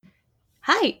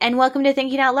Hi, and welcome to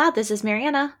Thinking Out Loud. This is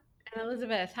Mariana. And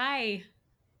Elizabeth, hi.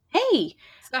 Hey,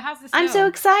 So how's the I'm so snow?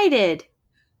 excited.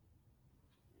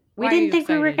 We Why are didn't you think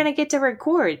we were excited? going to get to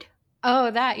record.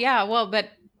 Oh, that, yeah. Well,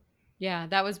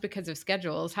 that was because of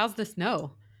schedules. How's the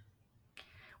snow?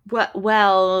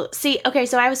 Okay,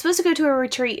 so I was supposed to go to a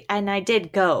retreat, and I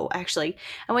did go, actually.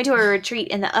 I went to a retreat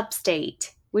in the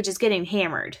upstate, which is getting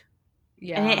hammered. And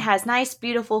it Yeah. has nice,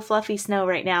 beautiful, fluffy snow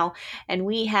right now, and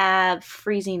we have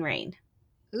freezing rain.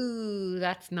 Ooh,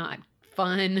 that's not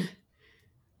fun.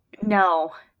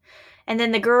 No. And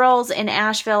then the girls in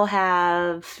Asheville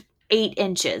have 8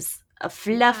 inches of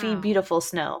fluffy, Wow. beautiful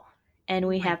snow, and Oh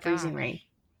we my have freezing rain,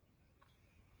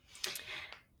 gosh.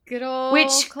 Good old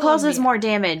which causes Columbia. more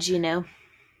damage.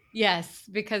 Yes,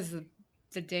 because of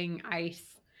the dang ice.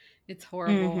 It's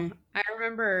horrible. Mm-hmm. I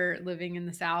remember living in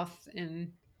the South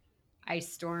in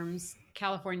ice storms.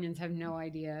 Californians have no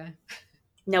idea.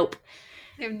 Nope.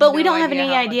 They have But we no don't have idea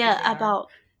any how lucky idea they are.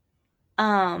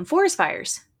 about forest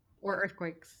fires. Or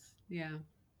earthquakes. Yeah.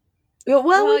 Well, we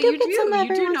Well, do you get some do. You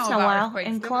every do once know in a about while earthquakes,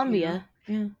 in don't you? Columbia.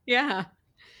 Yeah. Yeah.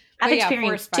 I've But yeah,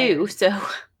 forest experienced two, fires.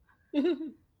 so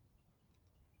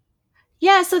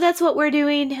yeah, so that's what we're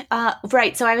doing.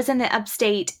 Right, so I was in the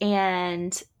upstate,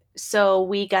 and so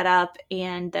we got up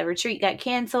and the retreat got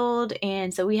canceled,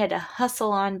 and so we had to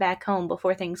hustle on back home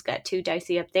before things got too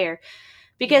dicey up there.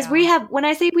 Because Yeah. when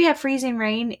I say we have freezing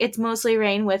rain, it's mostly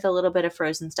rain with a little bit of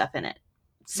frozen stuff in it.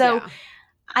 So Yeah.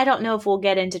 I don't know if we'll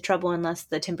get into trouble unless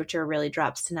the temperature really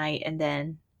drops tonight, and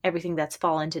then everything that's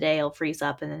fallen today will freeze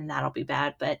up, and then that'll be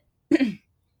bad. But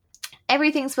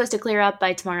everything's supposed to clear up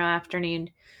by tomorrow afternoon.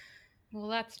 Well,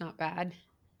 that's not bad.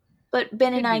 But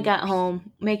Ben and Could be I got worse.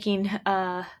 home, making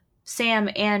Sam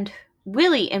and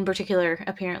Willie in particular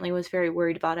apparently was very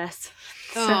worried about us.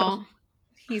 So Oh,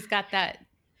 he's got that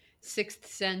sixth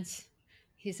sense.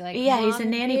 He's like, yeah, he's a Mom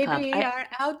and nanny pup. baby are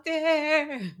out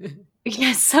there.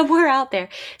 Yes, somewhere out there.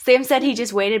 Sam said he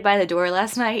just waited by the door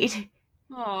last night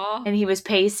Oh, and he was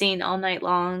pacing all night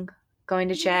long, going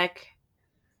to check.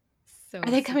 Are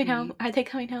so they coming home? sweet. Are they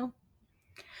coming home?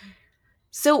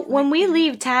 So Why when we can't?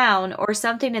 leave town or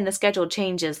something in the schedule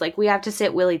changes, like we have to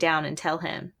sit Willie down and tell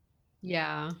him,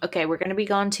 Yeah. okay, we're going to be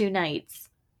gone 2 nights,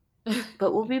 And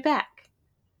but we'll be back.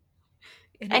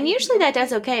 And it'll be usually that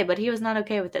does okay. okay, but he was not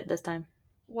okay with it this time.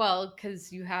 Well,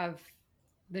 because you have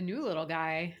the new little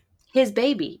guy. His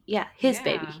baby. Yeah, his Yeah.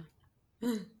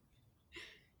 baby.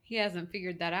 He hasn't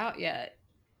figured that out yet.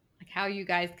 Like how you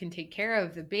guys can take care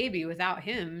of the baby without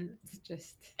him. It's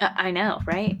just I know,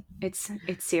 right? It's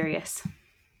serious.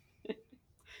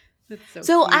 that's so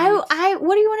So cute.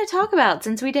 what do you want to talk about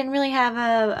since we didn't really have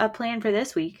a plan for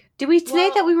this week? Did we say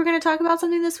that we Well, were going to talk about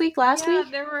something this week last yeah,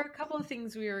 week? there were a couple of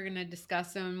things we were going to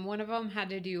discuss, and one of them had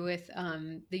to do with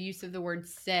the use of the word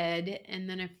said, and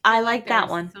then I I feel like like there that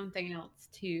was one. something else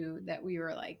too that we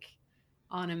were like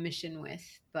on a mission with,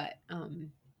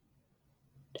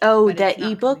 Oh, but it's the not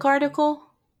coming ebook to me. article?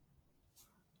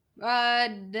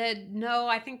 No,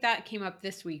 I think that came up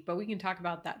this week, but we can talk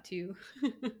about that too.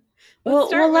 Let's Well,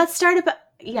 start with let's start about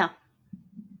yeah.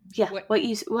 Yeah, what.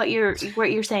 what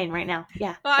you're saying right now.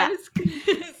 Yeah, Well, I that. was going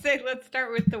to say let's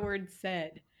start with the word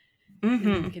said, and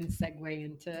then we Mhm. can segue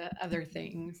into other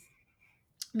things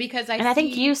because I And I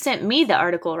think you see. sent me the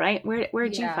article, right?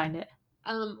 Where'd you Yeah. find it?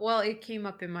 Well, it came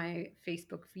up in my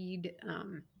Facebook feed.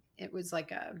 It was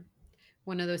like a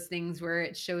one of those things where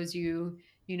it shows you,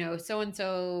 so and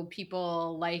so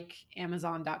people like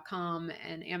Amazon.com,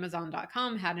 and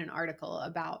Amazon.com had an article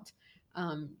about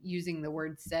using the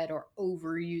word said or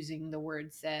overusing the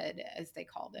word said, as they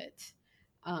called it,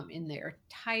 in their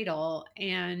title,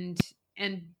 and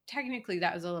technically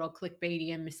that was a little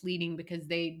clickbaity and misleading because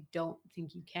they don't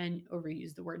think you can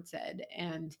overuse the word said,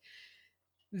 and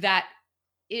that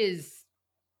is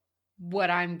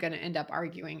what I'm going to end up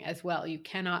arguing as well. You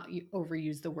cannot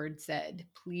overuse the word said.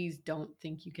 Please don't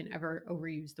think you can ever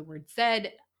overuse the word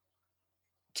said.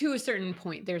 To a certain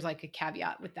point, there's like a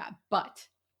caveat with that.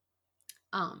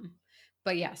 Um,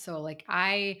 but yeah, so like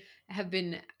I have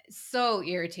been so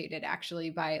irritated actually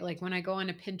by like when I go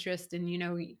onto Pinterest and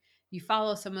you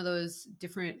follow some of those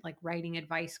different like writing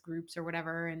advice groups or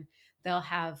whatever, and they'll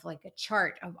have like a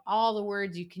chart of all the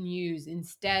words you can use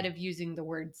instead of using the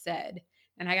word said.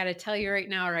 And I got to tell you right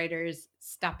now, writers,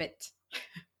 stop it.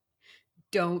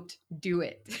 Don't do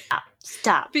it.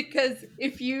 Stop. Because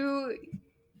if you,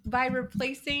 by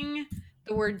replacing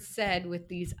the word said with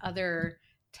these other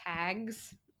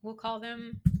tags, we'll call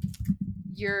them,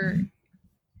 you're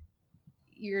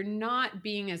you're not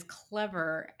being as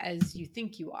clever as you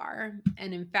think you are,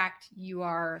 and in fact you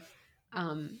are,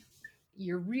 um,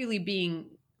 you're really being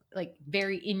like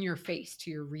very in your face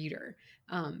to your reader,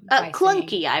 by saying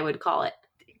Clunky, I would call it.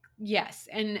 yes.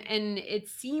 And it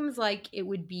seems like it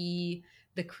would be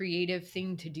the creative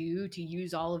thing to do, to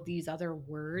use all of these other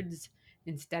words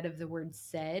instead of the word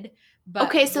said. But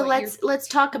Okay, so what you're let's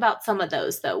talk about some of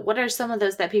those though. What are some of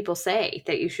those that people say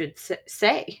that you should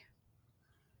say?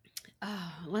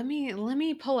 let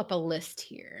me pull up a list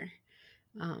here.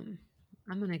 um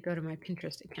I'm going to go to my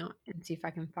Pinterest account and see if I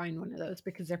can find one of those,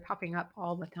 because they're popping up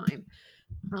all the time.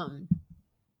 um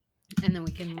and then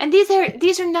we can And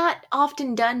these are not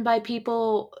often done by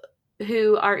people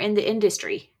who are in the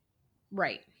industry.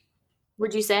 right.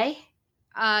 Would you say?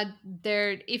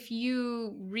 There, if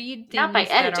you read Not by things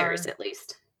that editors, are, at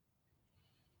least.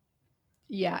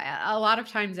 yeah, a lot of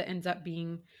times it ends up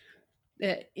being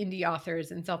the indie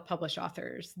authors and self-published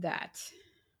authors that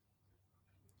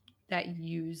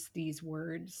use these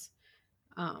words,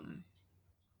 um,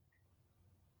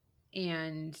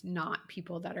 and not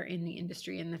people that are in the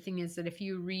industry. And the thing is that if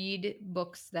you read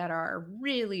books that are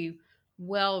really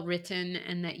well written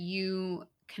and that you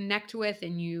connect with,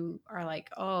 and you are like,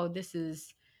 oh, this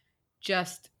is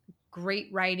just great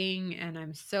writing and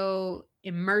I'm so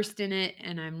immersed in it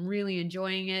and I'm really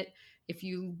enjoying it. If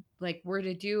you like were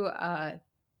to do a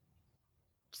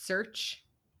search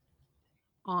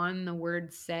on the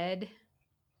word said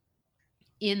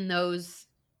in those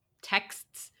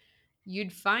texts,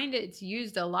 you'd find it's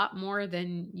used a lot more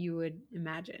than you would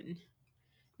imagine.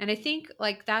 And I think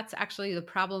like that's actually the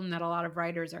problem that a lot of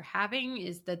writers are having,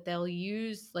 is that they'll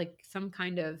use like some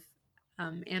kind of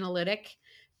analytic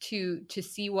to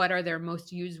see what are their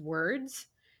most used words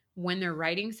when they're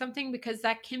writing something, because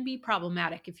that can be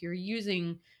problematic if you're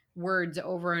using words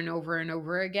over and over and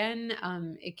over again.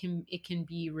 It can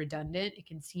be redundant. It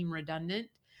can seem redundant.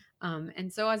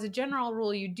 And so as a general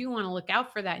rule, you do want to look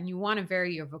out for that, and you want to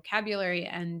vary your vocabulary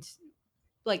and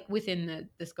like within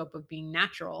the scope of being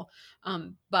natural.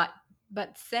 But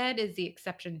said is the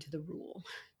exception to the rule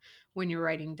when you're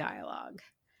writing dialogue.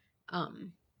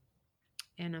 um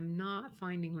and I'm not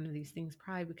finding one of these things,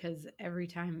 probably because every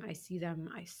time I see them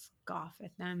I scoff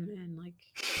at them and like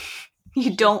You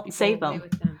chase don't people save away them.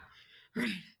 with them. Right.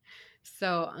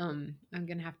 So I'm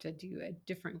gonna have to do a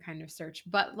different kind of search,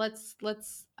 but let's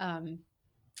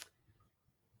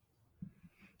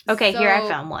Okay, here I so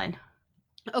found one.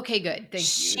 okay, good, thank you.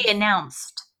 She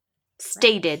announced, Right.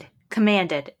 stated,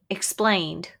 commanded,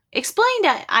 explained. Explained,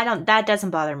 I don't, that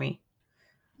doesn't bother me.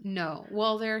 No,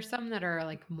 well, there are some that are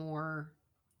like more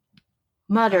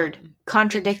Muttered,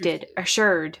 contradicted, intrusive.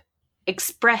 assured,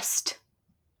 expressed,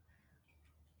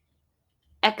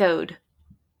 echoed,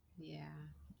 Yeah.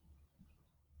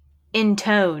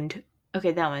 intoned.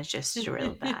 Okay, that one's just really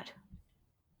bad.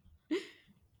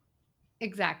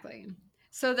 Exactly.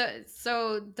 So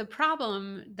the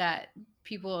problem that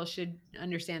people should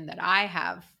understand that I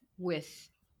have with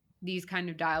these kind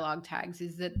of dialogue tags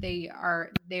is that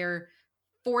they're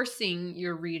forcing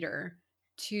your reader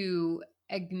to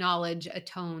acknowledge a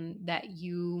tone that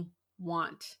you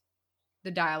want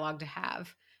the dialogue to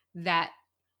have, that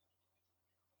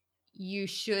you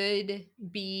should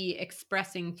be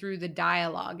expressing through the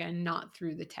dialogue and not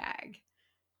through the tag.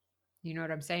 You know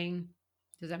what I'm saying?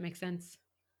 Does that make sense?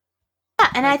 Yeah,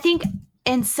 and I Like, think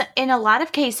in a lot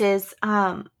of cases,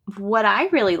 what I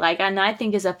really like and I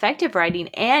think is effective writing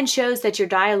and shows that your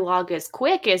dialogue is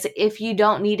quick is if you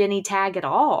don't need any tag at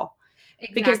all,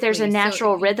 because there's a exactly. So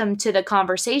natural if you rhythm to the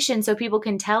conversation, so people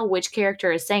can tell which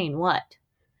character is saying what.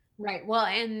 right, well,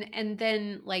 and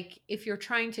then like if you're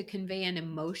trying to convey an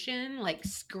emotion, like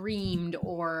screamed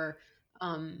or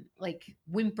like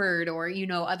whimpered or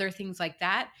other things like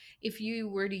that, if you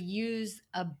were to use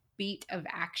a beat of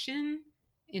action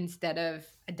instead of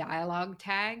a dialogue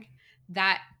tag,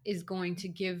 that is going to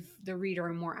give the reader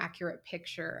a more accurate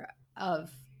picture of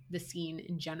the scene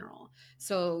in general.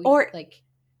 So Or like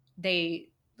they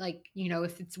like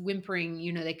if it's whimpering,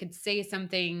 they could say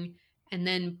something and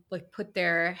then like put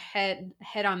their head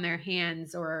on their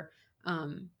hands,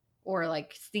 um or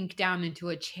like sink down into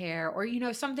a chair, or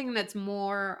something that's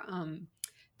more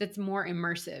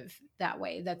immersive that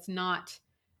way. That's not,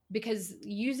 because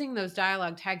using those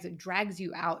dialogue tags, it drags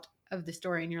you out of the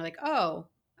story and you're like, oh,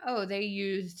 they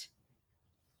used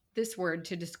this word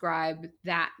to describe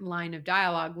that line of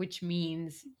dialogue, which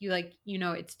means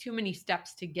it's too many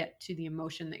steps to get to the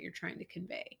emotion that you're trying to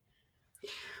convey.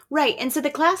 right, and so the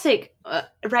classic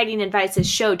writing advice is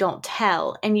show, don't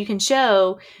tell, and you can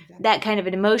show Exactly. that kind of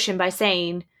an emotion by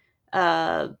saying,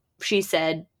 she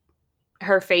said,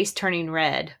 her face turning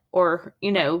red, or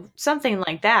Right. something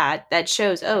like that, that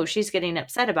shows, oh, she's getting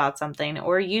upset about something,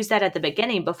 or use that at the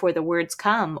beginning before the words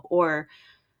come, or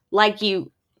like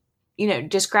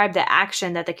describe the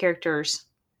action that the character's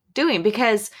doing,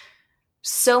 because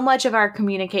so much of our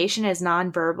communication is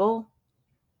nonverbal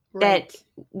that Right.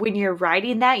 when you're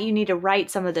writing that, you need to write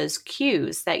some of those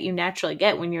cues that you naturally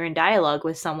get when you're in dialogue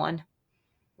with someone.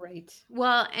 Right.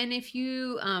 Well, and if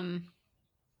you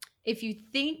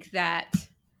think that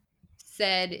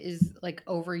said is like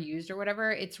overused or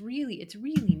whatever, it's really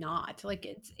not. Like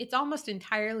it's almost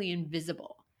entirely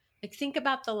invisible. Like think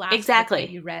about the last book that Exactly.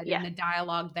 you read Yeah. and the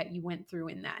dialogue that you went through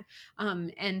in that.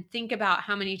 And think about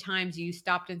how many times you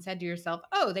stopped and said to yourself,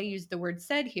 oh, they used the word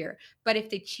said here. But if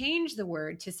they change the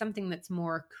word to something that's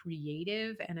more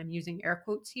creative, and I'm using air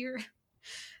quotes here,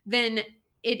 then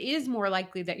it is more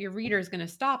likely that your reader is going to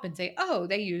stop and say, oh,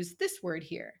 they use this word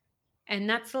here. And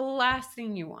that's the last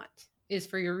thing you want, is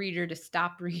for your reader to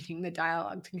stop reading the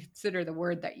dialogue to consider the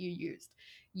word that you used.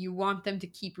 You want them to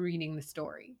keep reading the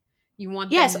story. You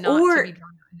want Yes. them not to be Or drawn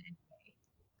out in any way.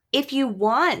 if you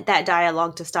want that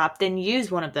dialogue to stop, then use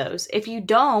one of those. If you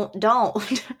don't.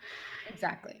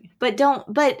 Exactly.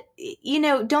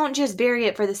 Don't just vary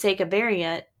it for the sake of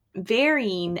varying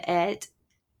it.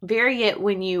 Vary it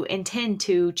when you intend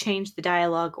to change the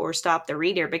dialogue or stop the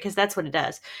reader, because that's what it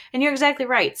does. And you're exactly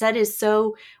right. That is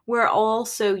so, we're all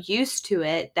so used to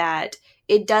it that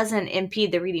it doesn't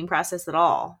impede the reading process at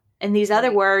all. And these other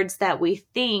Right. words that we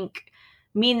think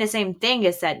mean the same thing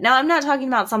as said. Now, I'm not talking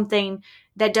about something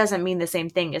that doesn't mean the same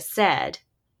thing as said.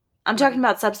 I'm talking Right.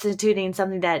 about substituting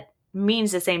something that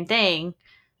means the same thing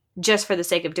just for the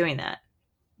sake of doing that.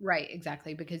 Right,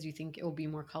 exactly, because you think it will be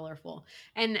more colorful.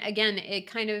 And again,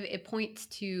 it points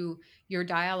to your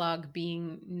dialogue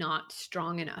being not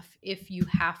strong enough if you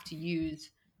have to use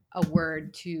a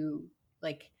word to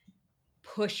like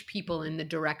push people in the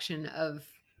direction of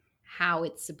how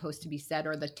it's supposed to be said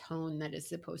or the tone that is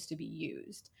supposed to be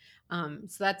used.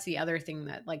 So that's the other thing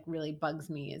that like really bugs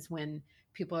me, is when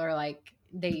people are like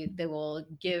they will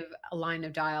give a line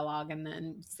of dialogue and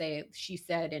then say she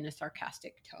said in a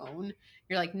sarcastic tone.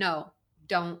 You're like, no,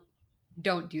 don't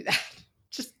do that.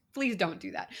 Just please don't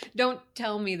do that. Don't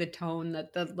tell me the tone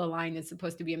that the line is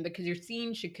supposed to be in, because your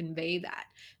scene should convey that.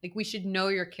 Like we should know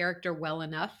your character well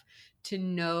enough to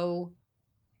know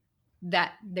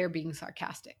that they're being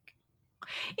sarcastic.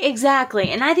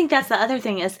 Exactly. And I think that's the other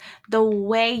thing, is the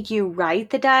way you write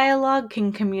the dialogue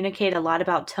can communicate a lot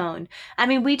about tone. I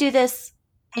mean, we do this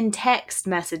in text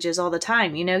messages all the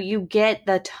time. You get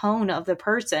the tone of the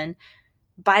person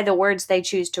by the words they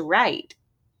choose to write.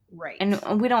 Right. And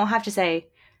we don't have to say,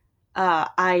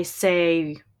 I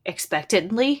say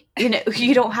expectantly.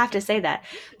 You don't have to say that.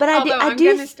 But Although I I'm do,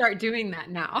 going to start doing that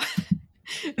now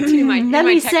in let my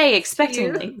me say texts to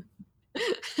expectantly.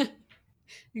 you.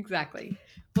 Exactly.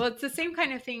 Well, it's the same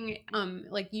kind of thing,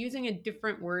 like using a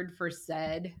different word for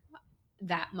said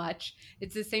that much.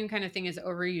 It's the same kind of thing as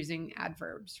overusing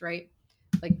adverbs, right?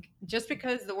 Like just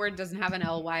because the word doesn't have an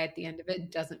ly at the end of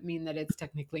it doesn't mean that it's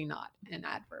technically not an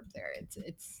adverb there.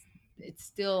 It's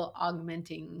still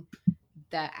augmenting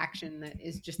the action that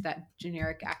is just that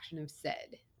generic action of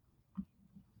said.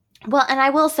 Well, and I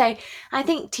will say, I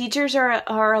think teachers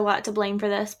are a lot to blame for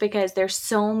this, because there's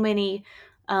so many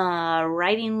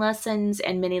writing lessons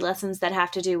and many lessons that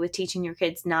have to do with teaching your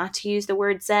kids not to use the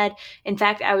word said. In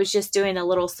fact, I was just doing a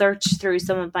little search through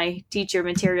some of my teacher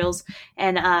materials,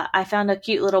 and I found a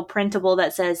cute little printable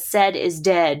that says "said is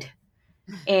dead,"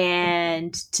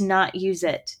 and to not use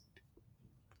it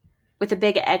with a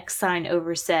big X sign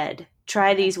over said.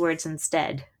 Try these Yes. words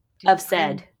instead of Dude,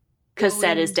 said, I'm because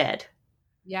said is going. dead.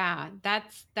 Yeah,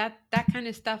 that kind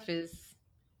of stuff is.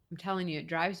 I'm telling you, it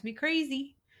drives me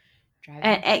crazy. Drives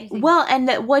me crazy. Well, and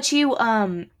what you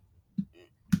I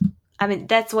mean,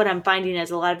 that's what I'm finding, as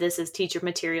a lot of this is teacher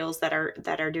materials that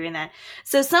are doing that.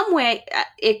 So some way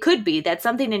it could be that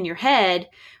something in your head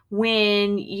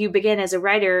when you begin as a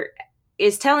writer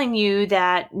is telling you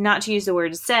that not to use the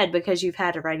word said, because you've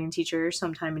had a writing teacher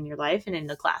sometime in your life and in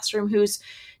the classroom who's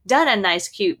done a nice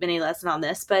cute mini lesson on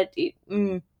this, but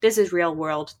this is real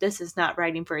world. This is not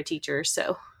writing for a teacher.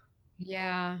 So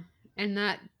Yeah, and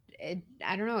I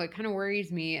don't know, it kind of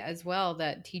worries me as well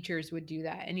that teachers would do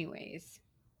that anyways.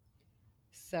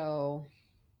 So,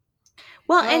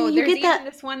 well, oh, and you there's get even that.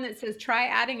 this one that says try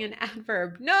adding an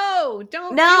adverb. No,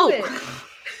 don't do No. it.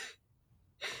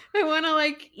 I want to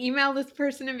like email this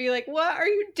person and be like, "What are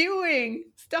you doing?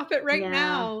 Stop it right Yeah.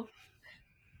 now."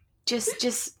 Just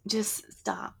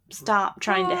stop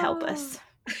trying to help Oh. us.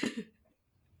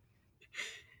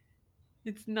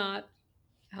 It's not.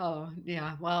 Oh,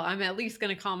 yeah. Well, I'm at least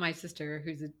going to call my sister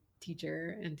who's a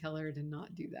teacher and tell her to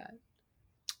not do that.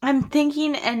 I'm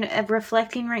thinking and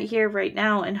reflecting right here, right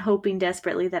now, and hoping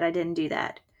desperately that I didn't do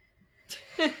that.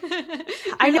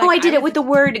 I know I did it with the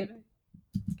word.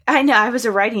 I know I was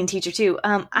a writing teacher too.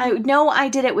 I know I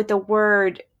did it with the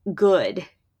word good.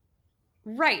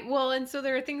 Right. Well, and so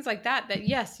there are things like that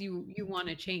yes, you want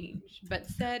to change, but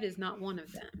said is not one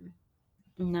of them.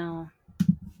 No.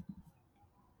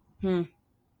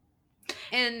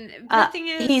 And the thing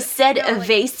is, he said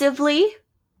evasively.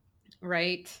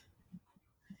 Right.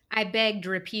 I begged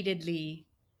repeatedly.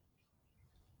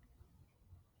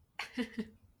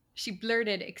 She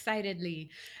blurted excitedly.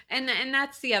 And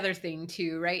that's the other thing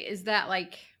too, right? Is that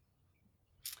like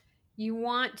you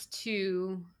want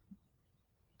to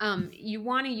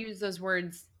use those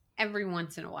words every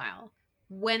once in a while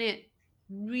when it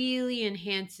really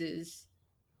enhances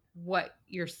what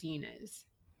your scene is.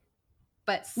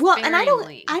 But sparingly. Well, and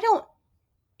I don't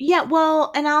yeah,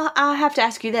 well, and I'll have to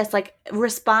ask you this, like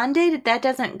responded, that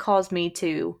doesn't cause me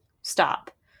to stop.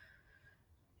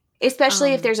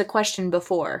 Especially if there's a question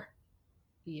before.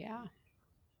 Yeah.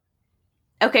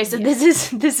 Okay, so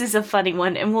this is a funny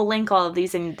one, and we'll link all of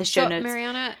these in the show notes.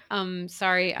 Mariana,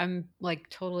 sorry, I'm like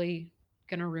totally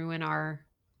gonna ruin our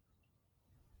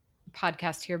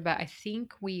podcast here, but I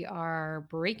think we are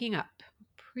breaking up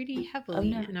pretty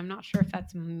heavily, and I'm not sure if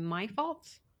that's my fault.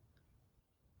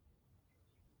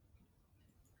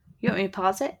 You want me to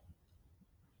pause it?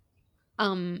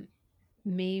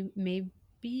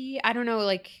 Maybe I don't know,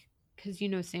 like, because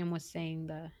Sam was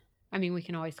saying we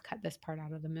can always cut this part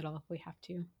out of the middle if we have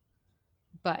to,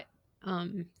 but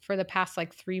for the past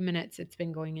like 3 minutes it's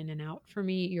been going in and out for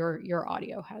me. Your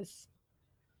audio has.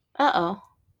 Oh,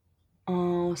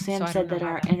 Sam said that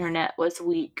our internet was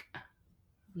weak.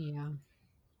 Yeah.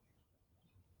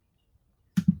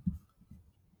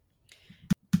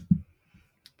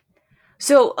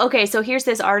 So here's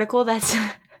this article that's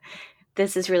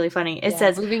this is really funny. It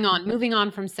says moving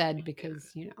on from said,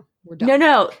 because we're done.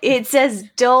 No, it says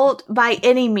don't by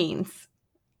any means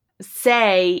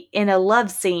say in a love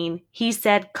scene he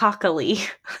said cockily.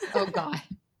 Oh God,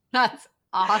 that's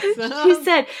awesome. She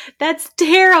said that's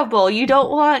terrible. You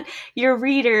don't want your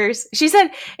readers. She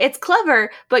said it's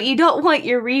clever, but you don't want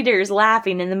your readers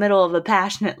laughing in the middle of a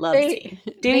passionate love scene.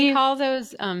 They call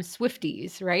those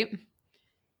Swifties, right?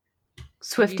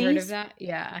 Swifties? Have you heard of that?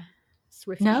 Yeah,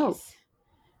 Swifties. No.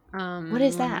 What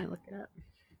is that? Let me look it up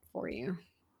for you.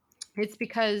 It's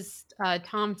because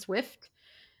Tom Swift.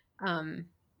 Let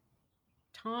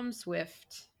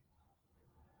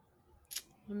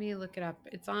me look it up.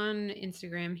 It's on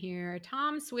Instagram here.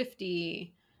 Tom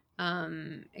Swifty.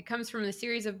 It comes from the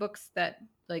series of books that,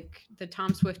 like, the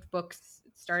Tom Swift books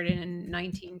started in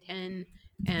 1910.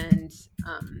 And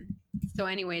so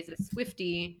anyways, a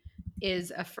Swifty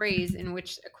is a phrase in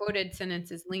which a quoted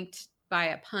sentence is linked by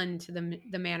a pun to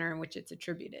the manner in which it's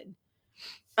attributed.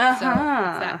 So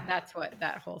that's what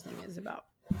that whole thing is about.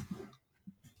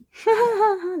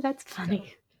 That's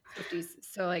funny.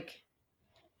 So like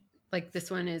this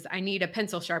one is, I need a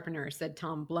pencil sharpener, said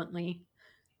Tom bluntly.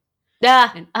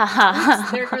 And,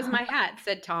 oops, there goes my hat,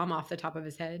 said Tom off the top of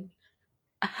his head.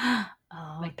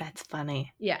 Oh, that's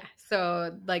funny. Yeah.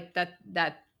 So like that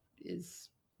is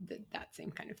that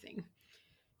same kind of thing.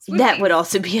 Swifties. That would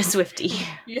also be a Swifty.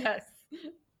 Yes.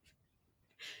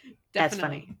 Definitely. That's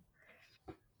funny.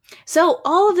 So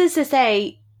all of this to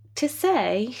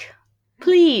say,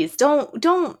 please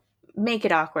don't make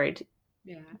it awkward.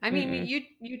 Yeah. I mean,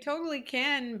 you totally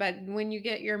can, but when you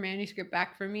get your manuscript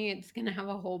back from me, it's going to have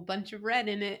a whole bunch of red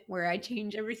in it where I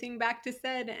change everything back to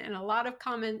said, and a lot of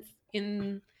comments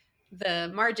in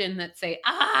the margin that say,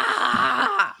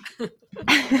 ah!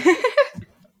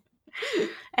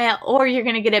 Or you're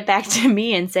going to get it back to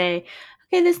me and say,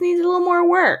 okay, this needs a little more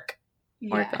work.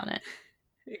 Work on it.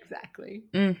 Exactly.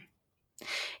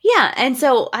 Yeah. And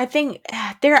so I think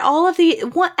there are all of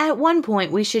at one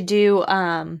point we should do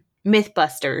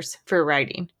Mythbusters for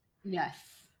writing. Yes,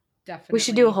 definitely. We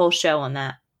should do a whole show on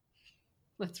that.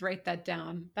 Let's write that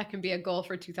down. That can be a goal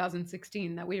for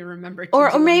 2016 that we remember.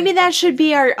 Or maybe that should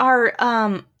be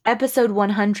our episode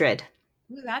 100.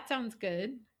 Ooh, that sounds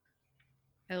good.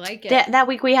 I like it. That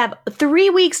week we have 3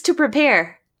 weeks to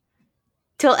prepare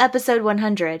till episode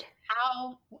 100.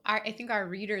 I think our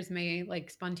readers may like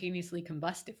spontaneously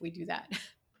combust if we do that.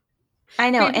 I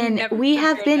know, and we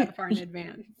have been that far in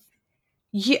advance.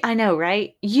 I know,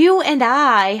 right? You and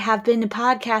I have been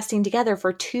podcasting together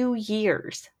for 2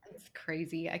 years. That's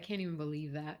crazy. I can't even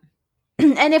believe that.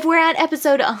 And if we're at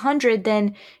episode 100,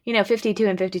 then 52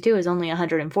 and 52 is only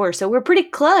 104. So we're pretty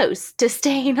close to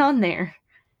staying on there.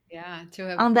 Yeah, to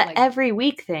have on the every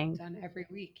week thing. Done every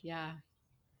week, yeah.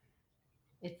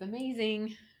 It's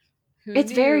amazing.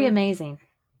 It's very amazing.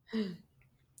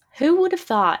 Who would have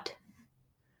thought?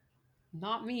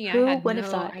 Not me. I Who had would have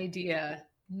thought?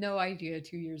 no idea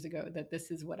 2 years ago that this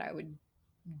is what I would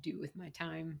do with my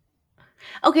time.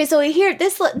 Okay, so here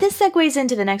this segues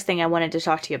into the next thing I wanted to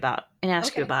talk to you about and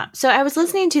ask you Okay. about. So I was Cool.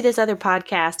 listening to this other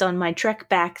podcast on my trek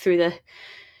back through the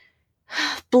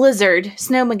blizzard,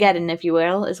 Snowmageddon, if you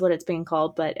will, is what it's being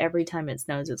called. But every time it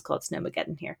snows, it's called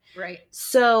Snowmageddon here. Right.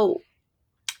 So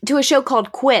to a show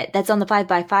called Quit that's on the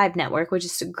 5x5 network, which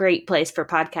is a great place for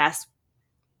podcasts.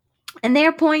 And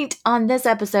their point on this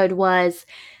episode was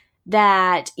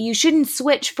that you shouldn't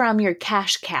switch from your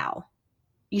cash cow.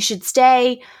 You should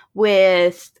stay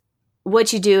with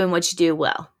what you do and what you do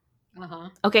well. Uh-huh.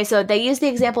 Okay, so they use the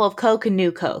example of Coke and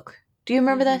New Coke. Do you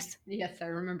remember this? Yes, I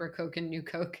remember Coke and New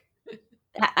Coke.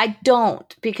 I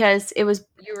don't, because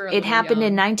it happened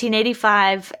in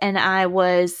 1985 and I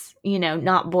was,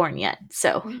 not born yet.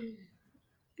 So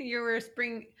you were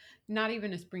not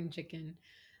even a spring chicken.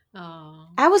 Oh.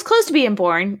 I was close to being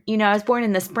born. I was born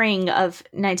in the spring of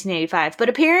 1985. But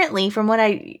apparently, from what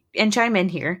and chime in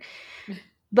here,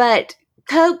 but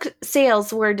Coke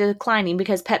sales were declining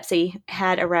because Pepsi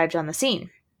had arrived on the scene.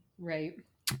 Right.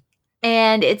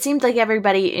 And it seemed like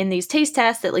everybody in these taste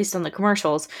tests, at least on the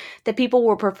commercials, that people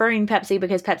were preferring Pepsi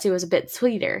because Pepsi was a bit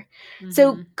sweeter. Mm-hmm.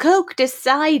 So Coke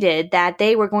decided that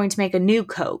they were going to make a new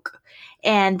Coke.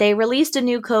 And they released a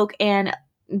new Coke and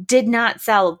did not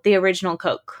sell the original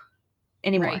Coke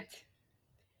anymore. Right.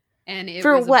 And it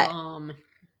was a bomb.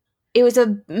 It was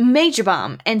a major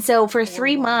bomb. And so for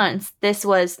 3 months,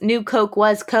 New Coke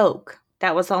was Coke.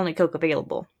 That was the only Coke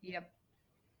available. Yep.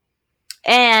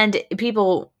 And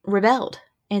people rebelled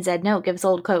and said, no, give us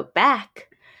old Coke back.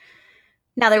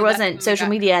 Now, there wasn't social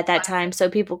media at that time, so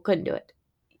people couldn't do it.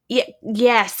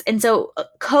 Yes. And so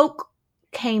Coke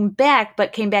came back,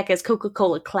 but came back as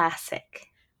Coca-Cola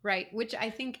Classic. Right, which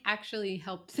I think actually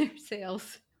helped their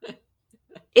sales.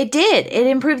 It did. It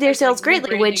improved their sales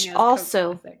greatly, which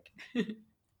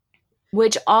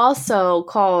also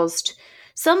caused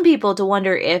some people to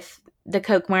wonder if the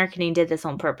Coke marketing did this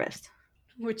on purpose.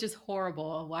 Which is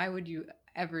horrible. Why would you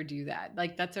ever do that?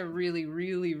 Like, that's a really,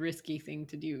 really risky thing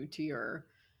to do to your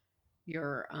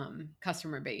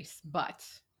customer base, but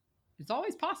it's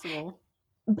always possible.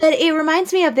 But it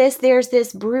reminds me of this. There's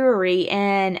this brewery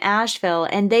in Asheville,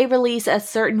 and they release a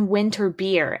certain winter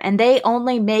beer, and they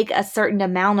only make a certain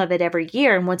amount of it every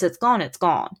year. And once it's gone, it's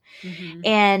gone. Mm-hmm.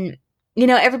 And,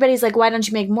 everybody's like, why don't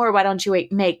you make more? Why don't you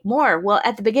make more? Well,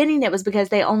 at the beginning, it was because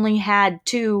they only had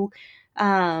 2,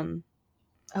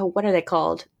 what are they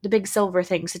called? The big silver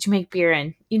things that you make beer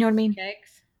in. You know what I mean?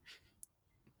 Kegs?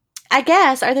 I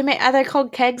guess. Are they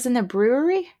called kegs in the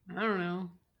brewery? I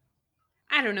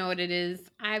don't know what it is.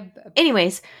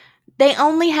 Anyways, they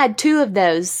only had 2 of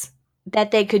those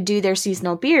that they could do their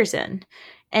seasonal beers in.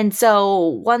 And so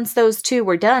once those 2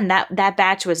 were done, that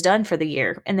batch was done for the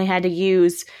year. And they had to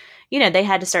use, they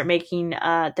had to start making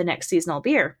the next seasonal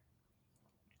beer.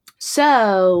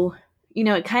 So,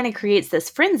 it kind of creates this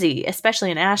frenzy,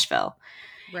 especially in Asheville.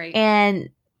 Right. And,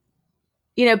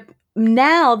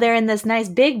 now they're in this nice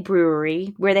big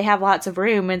brewery where they have lots of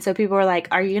room. And so people are like,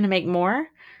 are you going to make more?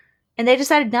 And they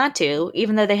decided not to,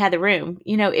 even though they had the room.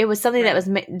 It was something that was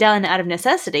done out of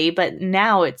necessity, but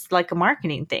now it's like a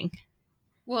marketing thing.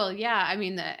 Well, yeah. I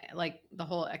mean, the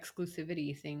whole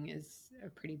exclusivity thing is a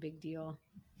pretty big deal.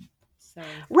 So.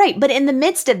 Right. But in the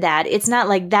midst of that, it's not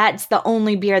like that's the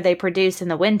only beer they produce in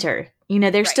the winter.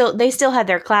 They still have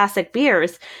their classic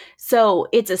beers. So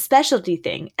it's a specialty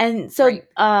thing. And so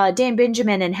Dan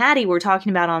Benjamin and Hattie were talking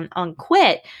about on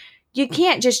Quit. You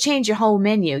can't just change your whole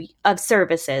menu of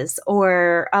services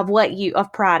or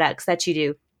of products that you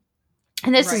do.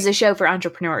 And this is a show for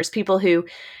entrepreneurs, people who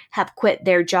have quit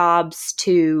their jobs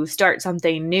to start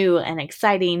something new and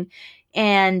exciting.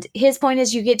 And his point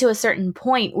is you get to a certain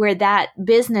point where that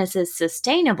business is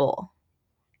sustainable.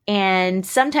 And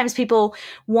sometimes people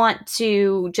want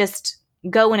to just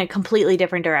go in a completely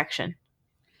different direction.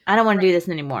 I don't want to do this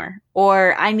anymore,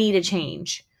 or I need a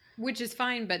change. Which is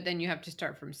fine, but then you have to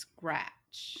start from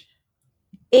scratch.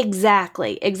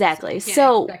 Exactly. So you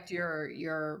can't expect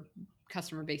your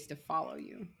customer base to follow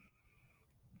you.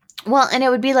 Well, and it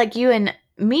would be like you and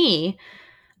me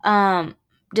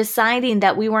deciding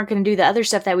that we weren't going to do the other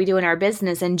stuff that we do in our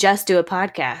business and just do a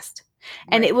podcast.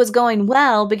 Right. And it was going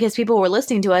well because people were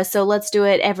listening to us, so let's do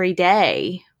it every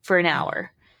day for an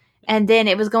hour. And then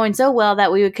it was going so well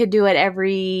that we could do it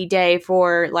every day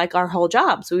for like our whole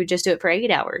job. So we would just do it for 8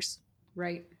 hours.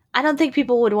 Right. I don't think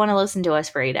people would want to listen to us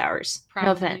for 8 hours. Probably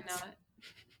no offense. Not.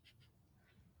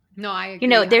 No, I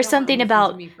agree. There's something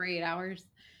about me for 8 hours.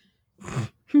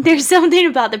 There's something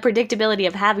about the predictability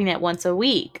of having it once a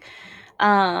week.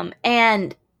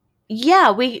 And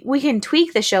yeah, we can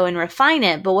tweak the show and refine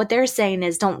it, but what they're saying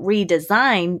is don't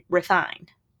redesign, refine.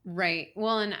 Right.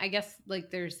 Well, and I guess like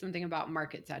there's something about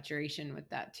market saturation with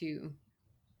that too,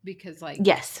 because like,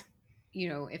 Yes.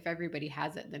 if everybody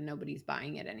has it, then nobody's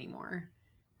buying it anymore.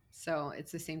 So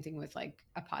it's the same thing with like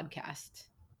a podcast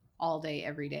all day,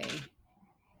 every day.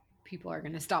 People are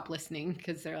going to stop listening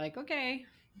because they're like, okay,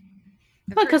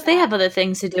 I've Well, heard because they that. have other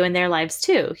things to do in their lives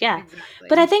too. Yeah.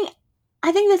 But Exactly.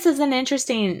 I think this is an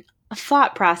interesting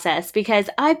thought process because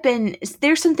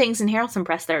there's some things in Harrelson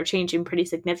Press that are changing pretty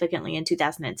significantly in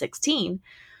 2016.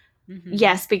 Mm-hmm.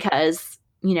 Yes, because,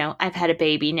 I've had a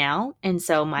baby now, and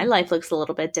so my life looks a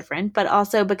little bit different, but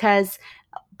also because,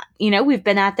 we've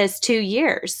been at this 2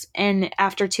 years. And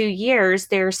after 2 years,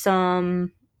 there's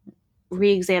some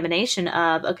reexamination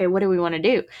of, okay, what do we want to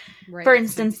do? Right. For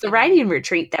It's time to instance, the get in. writing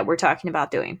retreat that we're talking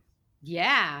about doing.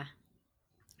 Yeah.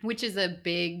 Which is a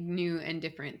big, new, and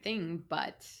different thing,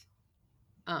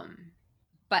 um,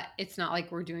 but it's not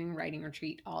like we're doing writing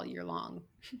retreat all year long,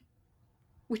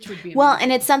 which would be Well, amazing.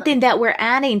 and it's something that we're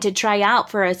adding to try out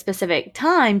for a specific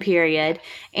time period Yes.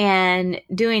 and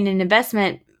doing an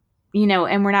investment,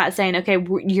 and we're not saying, okay,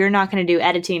 you're not going to do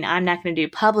editing, I'm not going to do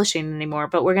publishing anymore,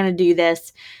 but we're going to do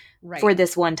this Right. for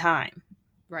this one time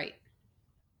Right.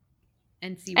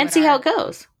 And see and what see how our it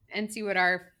goes.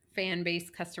 fan base,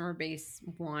 customer base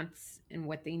wants and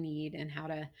what they need and how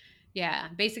to, yeah,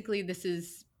 basically this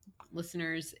is,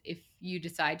 listeners, if you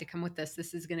decide to come with us,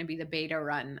 this is going to be the beta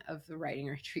run of the writing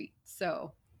retreat.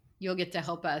 So you'll get to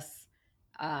help us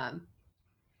um,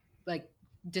 like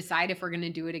decide if we're going to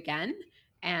do it again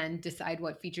and decide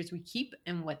what features we keep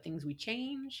and what things we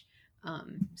change.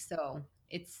 So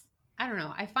it's, I don't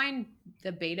know, I find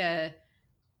the beta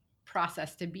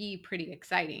process to be pretty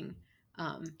exciting.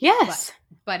 Um, but Yes.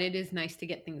 but it is nice to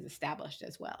get things established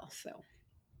as well. So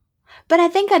But I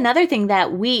think another thing that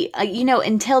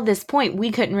until this point, we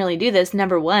couldn't really do this.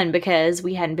 Number one, because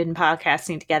we hadn't been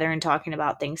podcasting together and talking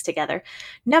about things together.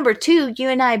 Number two, you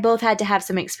and I both had to have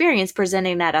some experience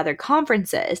presenting at other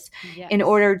conferences in yes,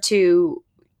 order to,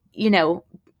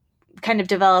 kind of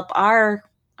develop our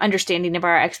understanding of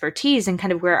our expertise and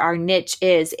kind of where our niche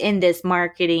is in this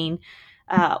marketing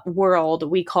world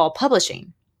we call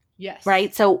publishing. yes,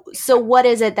 Right. So exactly, what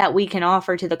is it that we can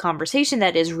offer to the conversation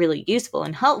that is really useful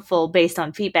and helpful based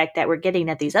on feedback that we're getting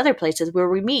at these other places where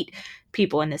we meet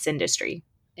people in this industry?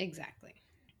 exactly.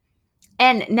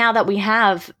 And now that we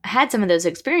have had some of those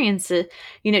experiences,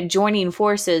 joining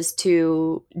forces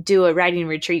to do a writing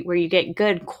retreat where you get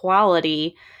good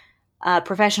quality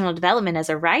professional development as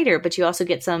a writer, but you also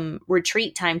get some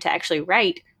retreat time to actually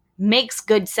write makes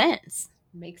good sense.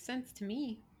 Makes sense to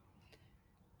me.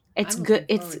 It's I'm good.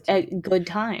 looking It's forward to a it. good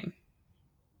time.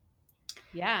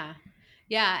 Yeah.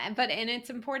 Yeah, and it's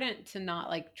important to not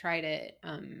like try to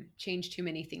change too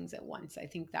many things at once. I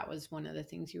think that was one of the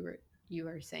things you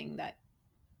were saying that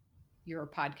your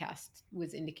podcast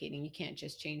was indicating. You can't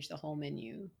just change the whole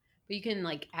menu, but you can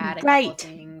like add a couple of Right.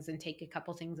 things and take a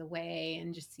couple things away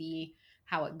and just see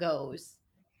how it goes.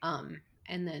 And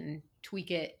then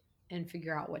tweak it and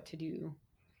figure out what to do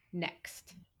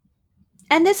next.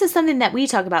 And this is something that we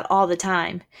talk about all the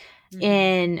time Mm-hmm.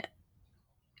 in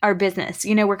our business.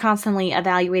 We're constantly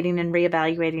evaluating and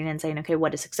reevaluating and saying, okay,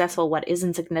 what is successful? What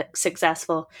isn't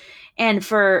successful? And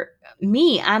for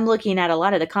me, I'm looking at a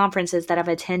lot of the conferences that I've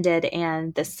attended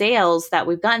and the sales that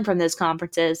we've gotten from those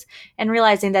conferences and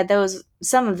realizing that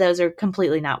some of those are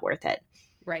completely not worth it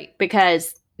Right.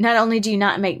 because not only do you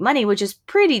not make money, which is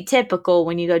pretty typical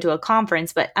when you go to a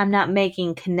conference, but I'm not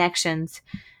making connections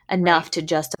enough Right. to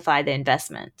justify the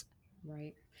investment.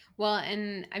 Right. Well,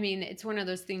 and I mean, it's one of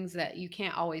those things that you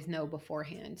can't always know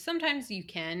beforehand. Sometimes you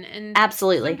can, and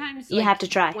Absolutely. sometimes You have like to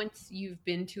try. once you've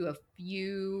been to a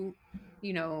few,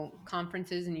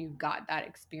 conferences and you've got that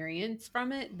experience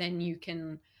from it, then you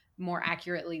can more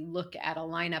accurately look at a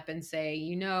lineup and say,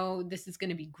 this is going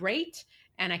to be great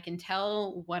and I can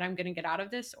tell what I'm going to get out of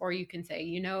this, or you can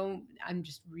say, I'm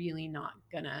just really not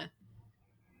going to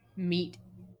meet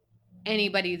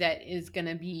anybody that is going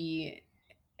to be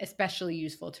especially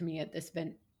useful to me at this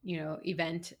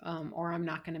event, or I'm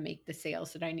not going to make the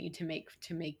sales that I need to make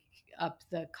up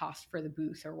the cost for the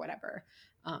booth or whatever.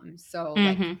 So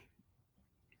like Mm-hmm.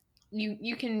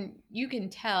 you can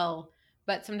tell,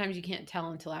 but sometimes you can't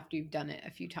tell until after you've done it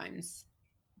a few times.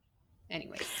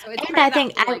 Anyways, so it's And part I of that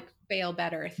think whole like fail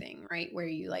better thing, right? Where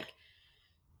you like,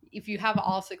 if you have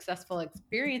all successful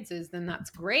experiences, then that's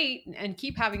great, and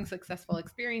keep having successful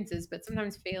experiences. But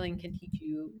sometimes failing can teach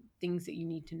you things that you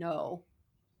need to know,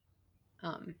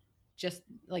 um, just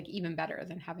like even better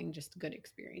than having just good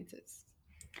experiences.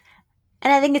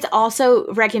 And I think it's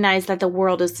also recognized that the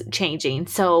world is changing.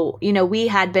 So, we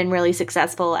had been really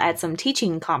successful at some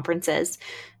teaching conferences,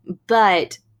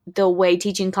 but the way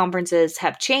teaching conferences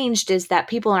have changed is that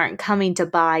people aren't coming to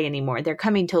buy anymore. They're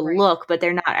coming to Right. look, but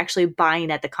they're not actually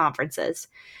buying at the conferences.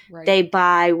 Right. They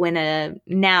buy when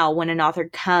an author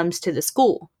comes to the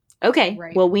school. Okay,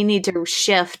 Right. well, we need to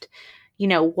shift,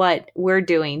 what we're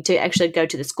doing to actually go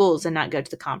to the schools and not go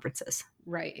to the conferences.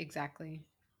 Right. Exactly.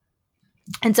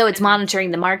 And so it's And that's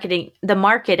monitoring the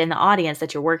market and the audience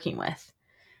that you're working with.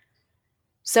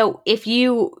 So if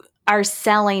you are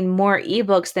selling more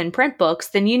ebooks than print books,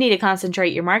 then you need to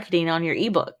concentrate your marketing on your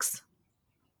ebooks.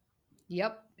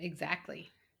 Yep,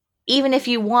 exactly. Even if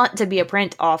you want to be a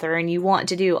print author and you want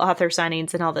to do author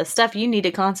signings and all this stuff, you need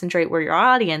to concentrate where your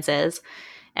audience is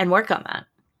and work on that.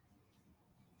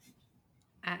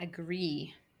 I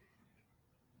agree.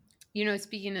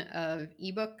 Speaking of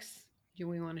ebooks, do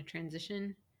we want to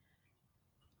transition?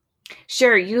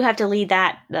 Sure, you have to lead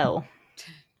that though.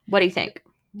 What do you think?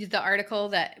 The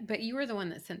article but you were the one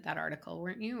that sent that article,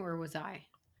 weren't you? Or was I?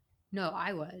 No,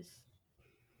 I was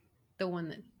the one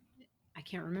that, I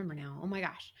can't remember now. Oh my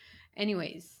gosh.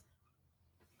 Anyways,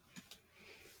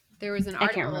 there was an I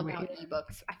can't article remember about either.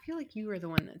 ebooks. I feel like you were the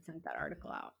one that sent that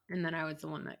article out. And then I was the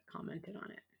one that commented on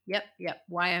it. Yep.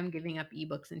 Why I'm giving up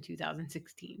ebooks in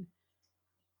 2016.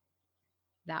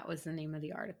 That was the name of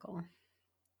the article.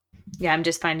 Yeah, I'm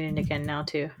just finding it again now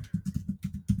too.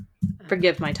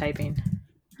 Forgive my typing.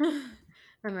 I'm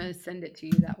going to send it to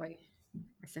you that way.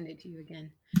 I send it to you again.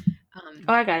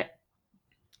 Oh, I got it.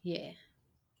 Yeah.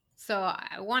 So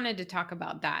I wanted to talk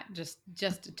about that just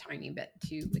a tiny bit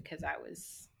too, because I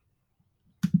was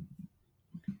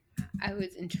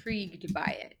intrigued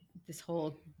by it, this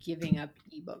whole giving up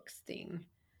ebooks thing.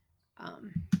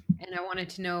 And I wanted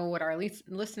to know what our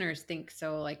listeners think.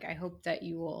 So, I hope that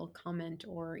you will comment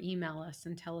or email us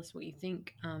and tell us what you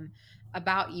think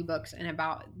about ebooks and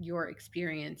about your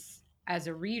experience as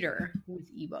a reader with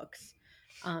ebooks,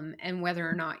 and whether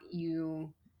or not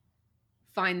you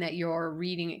find that your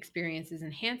reading experience is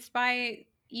enhanced by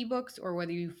ebooks or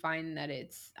whether you find that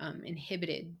it's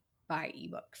inhibited by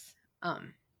ebooks.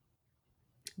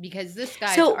 Because this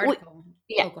guy's article.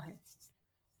 Yeah. Oh, go ahead.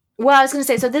 Well, I was going to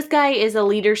say, so this guy is a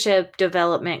leadership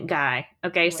development guy.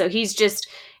 Okay, so Right.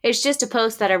 it's just a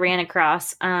post that I ran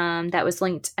across that was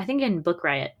linked, I think, in Book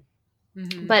Riot.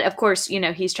 Mm-hmm. But of course,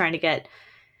 he's trying to get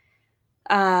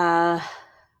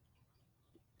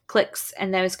clicks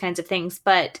and those kinds of things.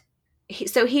 But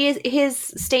his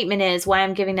statement is why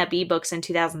I'm giving up ebooks in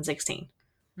 2016.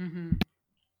 Mm-hmm.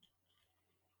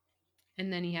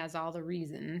 And then he has all the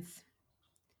reasons.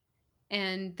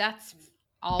 And that's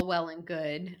all well and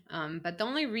good. But the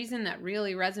only reason that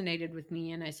really resonated with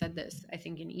me, and I said this, I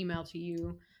think, in email to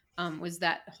you, was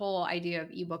that whole idea of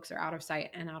ebooks are out of sight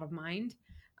and out of mind.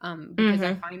 Because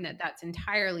I find that that's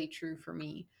entirely true for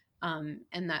me.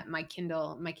 And that my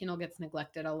Kindle gets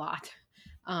neglected a lot.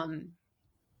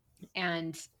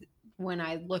 And when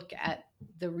I look at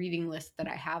the reading list that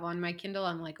I have on my Kindle,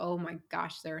 I'm like, oh my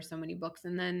gosh, there are so many books.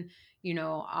 And then,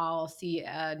 I'll see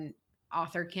an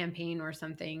author campaign or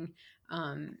something,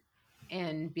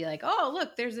 and be like, oh,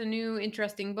 look, there's a new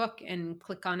interesting book, and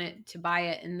click on it to buy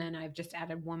it. And then I've just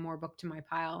added one more book to my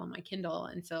pile on my Kindle.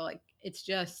 And so, it's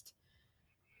just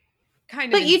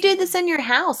kind of But you do insane. this in your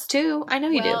house too. I know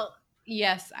you do. Well,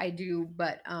 yes, I do.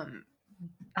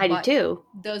 I do But too.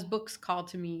 those books call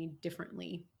to me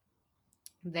differently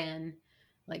than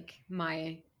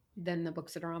than the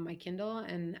books that are on my Kindle.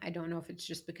 And I don't know if it's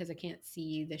just because I can't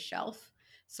see the shelf.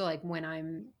 So when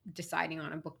I'm deciding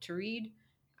on a book to read,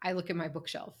 I look at my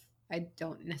bookshelf. I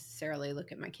don't necessarily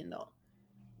look at my Kindle.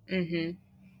 Mm-hmm.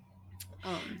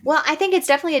 Well, I think it's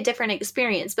definitely a different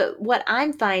experience, but what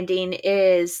I'm finding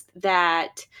is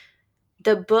that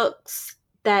the books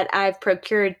that I've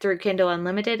procured through Kindle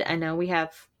Unlimited, I know we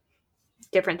have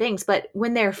different things, but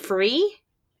when they're free,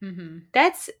 mm-hmm.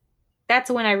 that's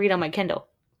when I read on my Kindle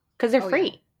because they're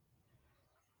free. Yeah.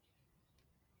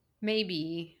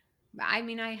 Maybe. I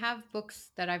mean, I have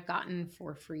books that I've gotten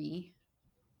for free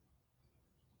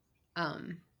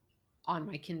on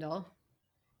my Kindle,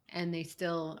 and they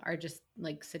still are just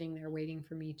sitting there waiting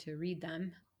for me to read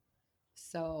them.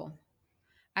 So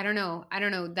I don't know.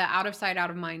 The out of sight, out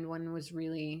of mind one was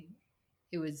really,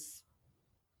 it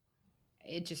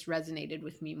just resonated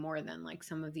with me more than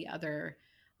some of the other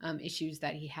issues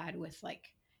that he had with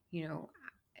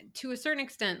to a certain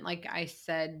extent, like I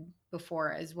said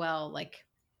before as well,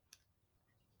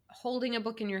 holding a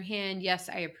book in your hand. Yes,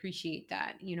 I appreciate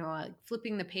that.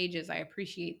 Flipping the pages, I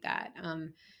appreciate that.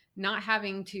 Not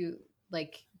having to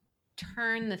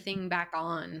turn the thing back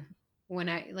on when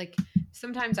I like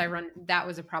sometimes that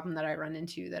was a problem that I run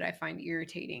into that I find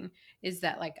irritating, is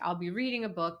that like I'll be reading a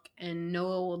book and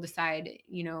Noah will decide,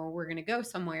 we're going to go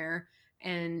somewhere.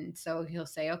 And so he'll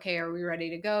say, okay, are we ready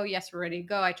to go? Yes, we're ready to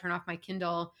go. I turn off my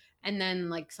Kindle, and then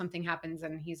like something happens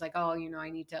and he's like, oh, I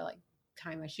need to like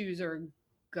tie my shoes or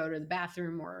go to the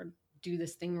bathroom or do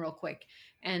this thing real quick.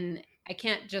 And I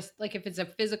can't just like, if it's a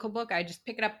physical book, I just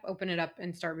pick it up, open it up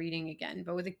and start reading again.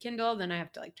 But with a Kindle, then I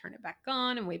have to like turn it back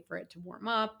on and wait for it to warm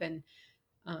up and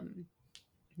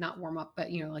not warm up,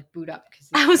 but like boot up. Cause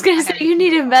I was going to say, you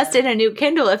need to invest Fire. in a new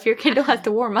Kindle if your Kindle has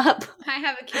to warm up. I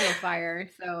have a Kindle Fire.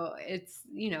 So it's,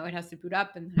 it has to boot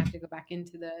up and I have to go back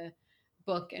into the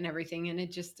book and everything. And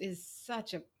it just is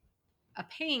such a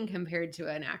pain compared to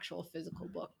an actual physical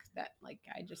book that like,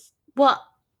 I just flip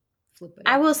it.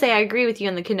 I will say I agree with you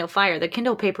on the Kindle Fire. The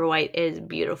Kindle Paperwhite is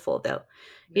beautiful though.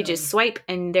 You just swipe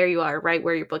and there you are, right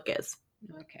where your book is.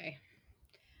 Okay.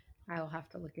 I'll have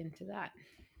to look into that.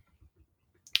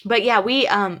 But yeah,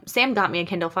 Sam got me a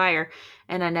Kindle Fire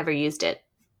and I never used it.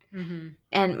 Mm-hmm.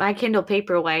 And my Kindle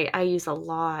Paperwhite, I use a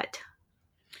lot.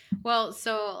 Well,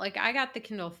 so like I got the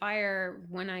Kindle Fire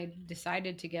when I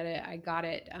decided to get it. I got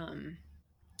it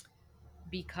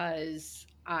because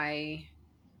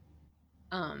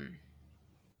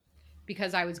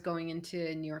I was going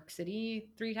into New York City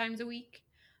 3 times a week.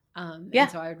 And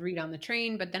so I would read on the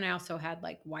train, but then I also had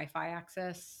like Wi-Fi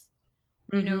access,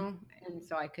 and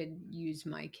so I could use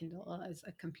my Kindle as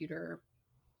a computer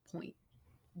point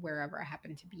wherever I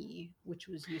happened to be, which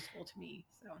was useful to me.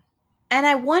 So. And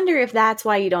I wonder if that's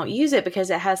why you don't use it, because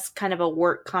it has kind of a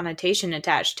work connotation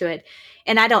attached to it.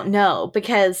 And I don't know,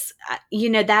 because,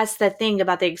 that's the thing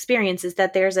about the experience, is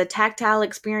that there's a tactile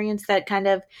experience that kind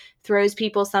of throws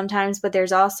people sometimes, but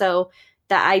there's also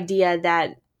the idea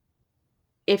that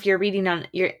if you're reading on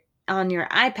your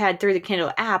iPad through the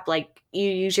Kindle app, like you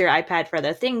use your iPad for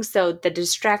other things. So the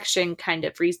distraction kind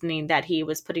of reasoning that he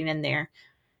was putting in there,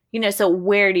 so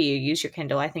where do you use your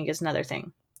Kindle, I think is another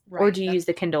thing. Right. Or do you use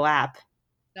the Kindle app?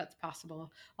 That's possible.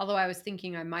 Although I was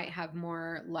thinking I might have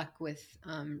more luck with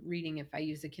reading if I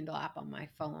use the Kindle app on my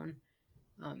phone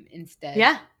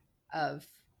instead of,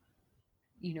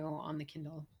 on the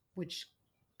Kindle, which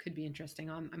could be interesting.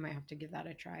 I might have to give that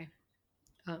a try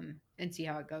and see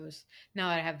how it goes. Now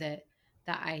that I have the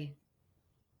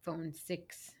iPhone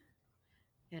 6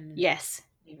 and yes,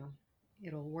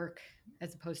 it'll work,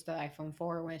 as opposed to the iPhone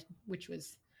 4, which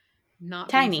was not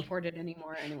tiny, being supported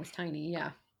anymore, and it was tiny.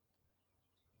 Yeah.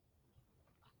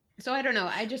 So I don't know.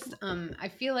 I just I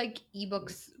feel like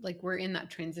ebooks, like we're in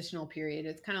that transitional period.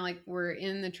 It's kind of like we're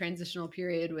in the transitional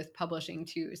period with publishing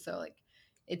too. So like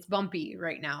it's bumpy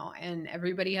right now, and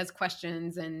everybody has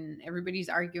questions, and everybody's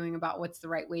arguing about what's the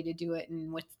right way to do it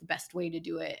and what's the best way to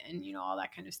do it, and all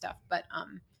that kind of stuff. But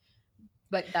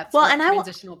that's what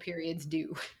transitional periods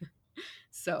do.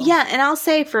 So yeah, and I'll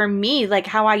say for me, like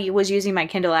how I was using my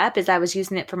Kindle app is I was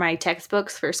using it for my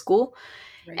textbooks for school.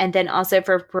 Right. And then also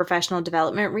for professional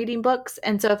development reading books.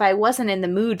 And so if I wasn't in the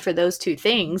mood for those two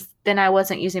things, then I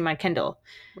wasn't using my Kindle.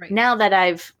 Right. Now that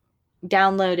I've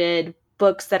downloaded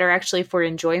books that are actually for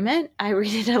enjoyment, I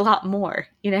read it a lot more,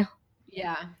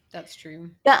 Yeah, that's true.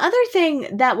 The other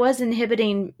thing that was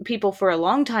inhibiting people for a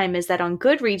long time is that on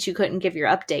Goodreads, you couldn't give your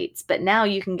updates, but now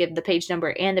you can give the page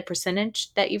number and the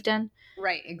percentage that you've done.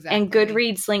 Right, exactly. And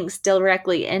Goodreads links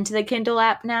directly into the Kindle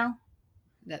app now.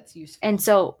 That's useful. And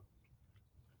so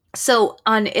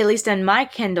on, at least on my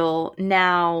Kindle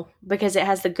now, because it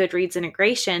has the Goodreads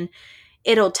integration,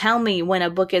 it'll tell me when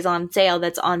a book is on sale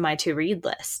that's on my to-read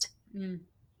list.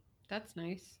 That's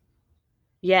nice.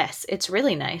 Yes, it's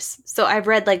really nice. So I've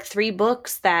read like 3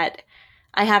 books that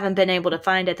I haven't been able to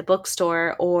find at the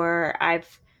bookstore, or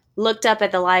I've looked up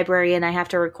at the library and I have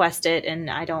to request it, and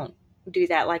I don't do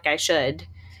that like I should.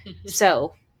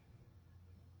 So.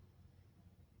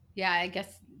 Yeah, I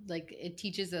guess like it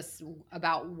teaches us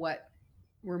about what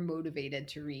we're motivated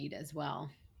to read as well.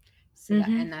 So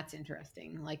and that's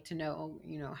interesting, like to know,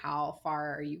 how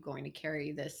far are you going to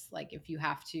carry this? Like if you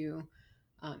have to,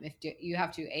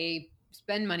 A,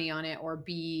 spend money on it, or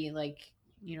B, like,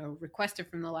 request it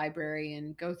from the library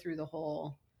and go through the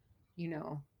whole,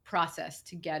 process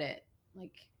to get it.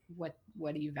 Like what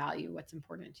do you value? What's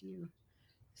important to you?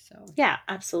 So. Yeah,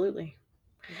 absolutely.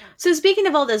 Yeah. So speaking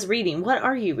of all this reading, what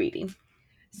are you reading?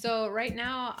 So right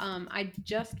now, I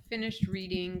just finished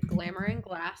reading Glamour and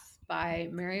Glass by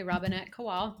Mary Robinette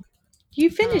Kowal. You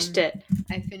finished it?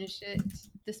 I finished it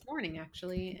this morning,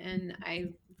 actually, and I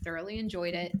thoroughly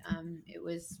enjoyed it. It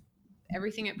was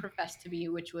everything it professed to be,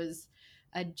 which was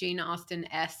a Jane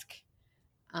Austen-esque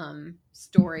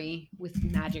story with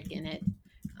magic in it.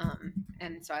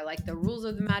 And so I liked the rules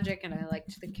of the magic, and I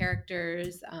liked the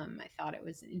characters. I thought it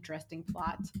was an interesting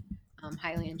plot,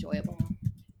 highly enjoyable.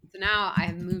 So now I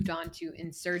have moved on to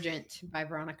Insurgent by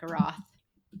Veronica Roth.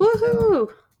 So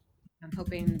Woohoo! I'm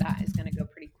hoping that is going to go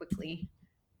pretty quickly.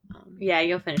 Yeah,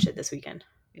 you'll finish it this weekend.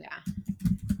 Yeah.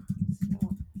 So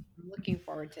I'm looking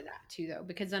forward to that too, though,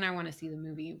 because then I want to see the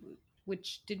movie.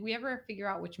 Which, did we ever figure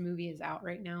out which movie is out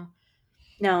right now?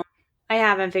 No, I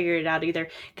haven't figured it out either.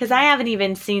 Because I haven't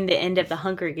even seen the end of the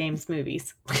Hunger Games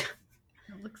movies.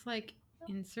 It looks like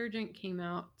Insurgent came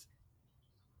out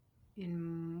in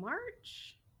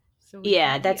March. So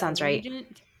Yeah, could be that sounds right.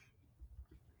 Allegiant.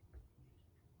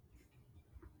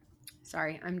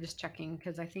 Sorry, I'm just checking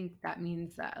because I think that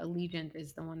means that Allegiant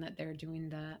is the one that they're doing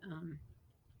the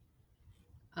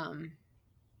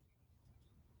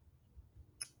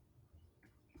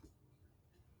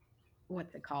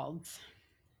what's it called?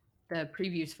 The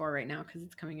previews for right now because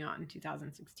it's coming out in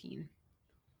 2016.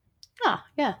 Oh,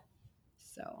 yeah.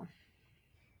 So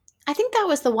I think that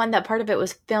was the one that part of it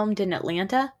was filmed in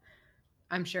Atlanta.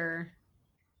 I'm sure.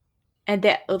 And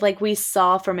that, like, we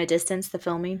saw from a distance the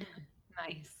filming.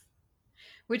 Nice.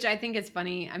 Which I think is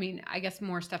funny. I mean, I guess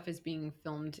more stuff is being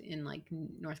filmed in like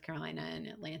North Carolina and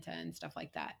Atlanta and stuff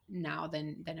like that now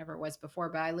than ever was before.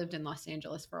 But I lived in Los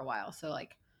Angeles for a while, so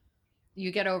like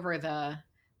you get over the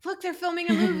look, they're filming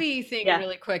a movie thing Yeah.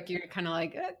 really quick. You're kind of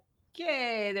like,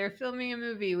 okay, they're filming a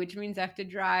movie, which means I have to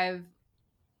drive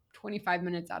 25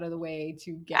 minutes out of the way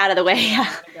to get Out of the way, where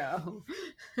I yeah. want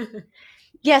to go.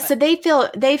 Yeah, so they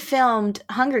filmed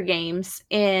Hunger Games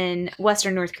in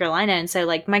Western North Carolina, and so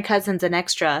like my cousin's an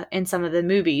extra in some of the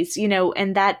movies, you know,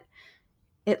 and that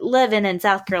it living in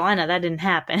South Carolina, that didn't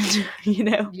happen, you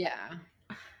know. Yeah.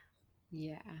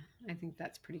 Yeah, I think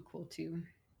that's pretty cool too.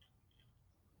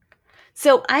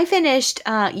 So I finished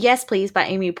Yes Please by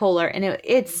Amy Poehler, and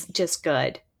it's just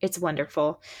good. It's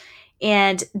wonderful.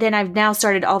 And then I've now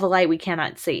started All the Light We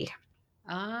Cannot See.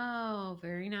 Oh,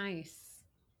 very nice.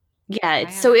 Yeah,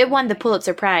 so it won the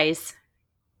Pulitzer Prize,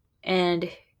 and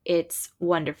it's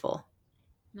wonderful.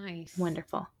 Nice.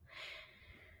 Wonderful.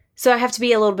 So I have to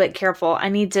be a little bit careful. I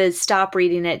need to stop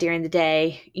reading it during the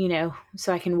day, you know,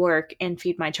 so I can work and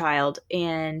feed my child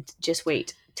and just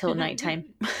wait till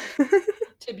nighttime.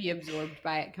 To be absorbed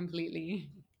by it completely.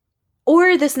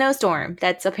 Or the snowstorm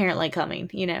that's apparently coming,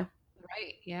 you know.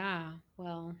 Right. Yeah.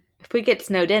 Well, if we get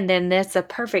snowed in, then that's a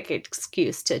perfect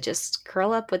excuse to just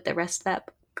curl up with the rest of that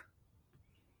book.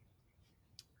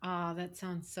 oh, that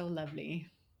sounds so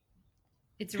lovely.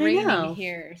 It's raining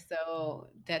here, so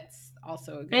that's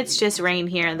also a good It's just rain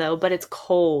here, though, but it's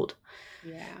cold.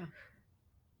 Yeah.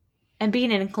 And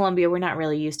being in Columbia, we're not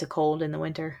really used to cold in the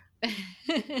winter.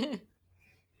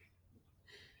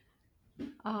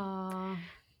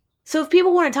 So if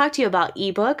people want to talk to you about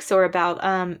ebooks or about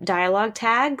dialogue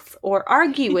tags or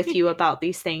argue with you about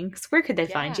these things, where could they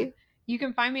find you? You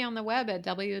can find me on the web at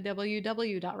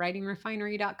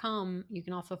www.writingrefinery.com. You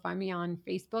can also find me on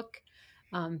Facebook,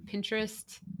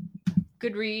 Pinterest,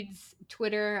 Goodreads,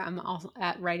 Twitter. I'm also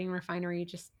at Writing Refinery.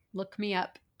 Just look me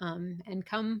up and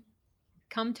come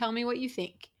tell me what you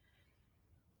think.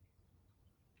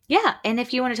 Yeah, and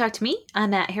if you want to talk to me,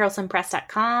 I'm at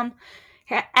harrelsonpress.com,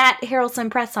 at Harrelson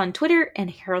Press on Twitter,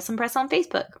 and Harrelson Press on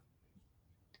Facebook.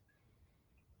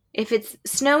 If it's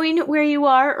snowing where you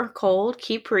are or cold,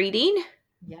 keep reading.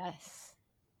 Yes.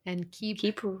 And keep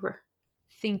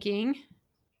thinking.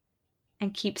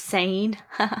 And keep saying.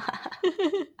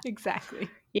 Exactly.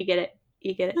 You get it.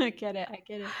 You get it. I get it. I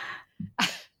get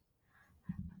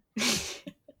it.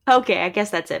 Okay, I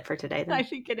guess that's it for today then. I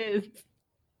think it is.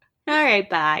 All right,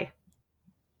 bye.